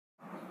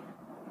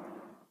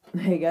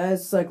Hey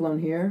guys, Cyclone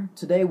here.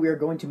 Today we are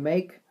going to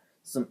make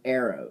some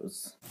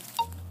arrows.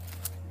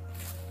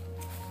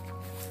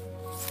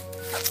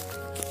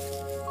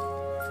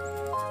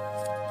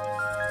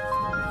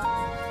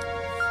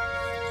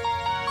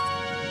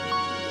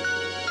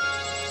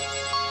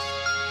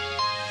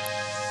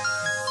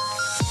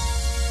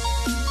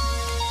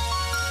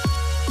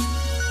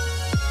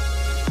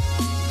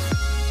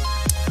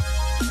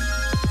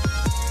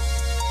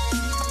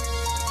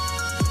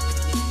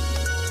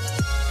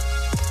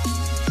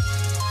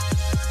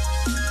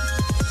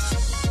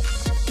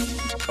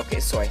 Okay,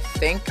 so I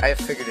think I've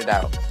figured it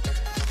out.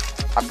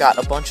 I've got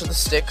a bunch of the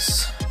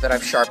sticks that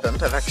I've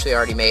sharpened. I've actually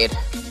already made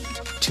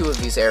 2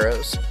 of these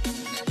arrows.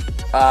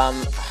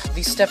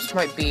 These steps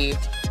might be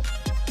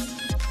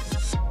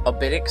a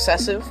bit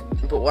excessive,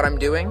 but what I'm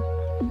doing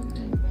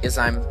is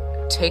I'm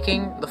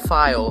taking the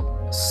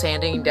file,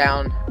 sanding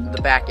down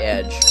the back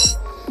edge,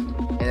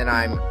 and then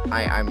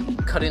I'm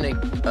cutting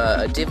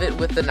a divot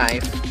with the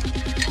knife,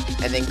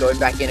 and then going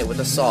back in it with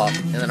a saw,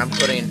 and then I'm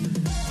putting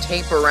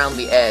tape around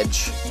the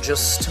edge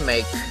just to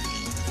make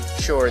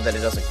sure that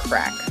it doesn't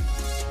crack.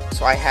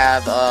 So I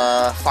have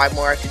 5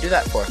 more I can do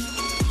that for.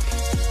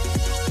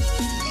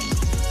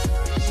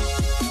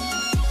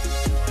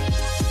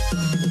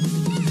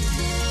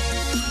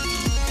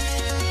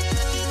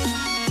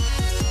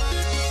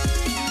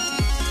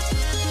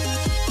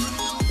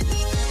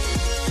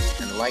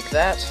 And like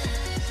that,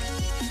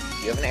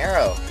 you have an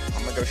arrow.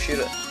 I'm gonna go shoot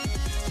it.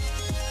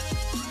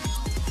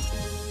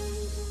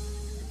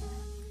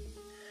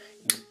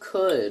 You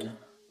could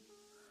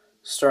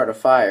start a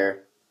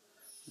fire,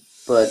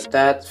 but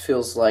that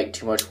feels like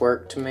too much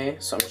work to me,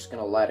 so I'm just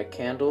gonna light a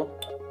candle.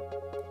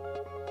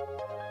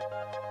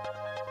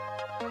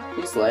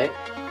 Please light.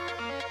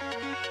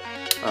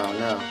 Oh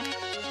no.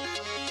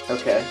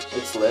 Okay,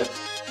 it's lit.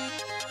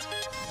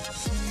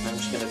 I'm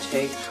just gonna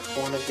take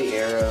one of the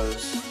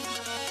arrows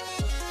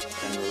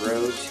and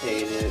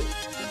rotate it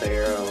the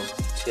arrow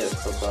tip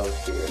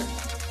above here.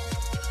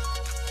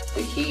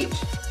 The heat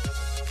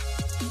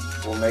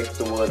will make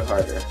the wood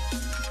harder.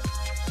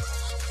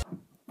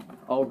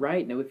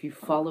 Alright, now if you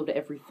followed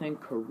everything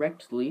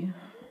correctly,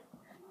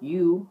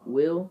 you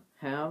will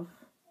have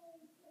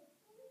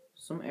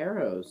some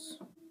arrows.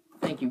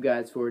 Thank you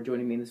guys for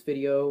joining me in this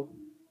video.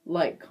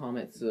 Like,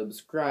 comment,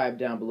 subscribe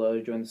down below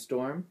to join the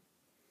storm.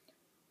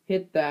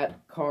 Hit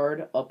that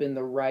card up in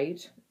the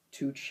right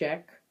to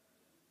check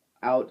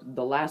out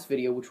the last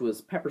video, which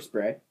was pepper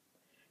spray.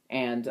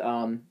 And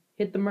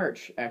hit the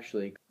merch,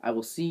 actually. I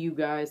will see you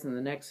guys in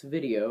the next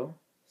video.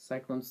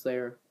 Cyclone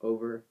Slayer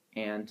over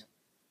and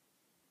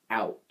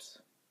out.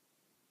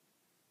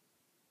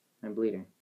 I'm bleeding.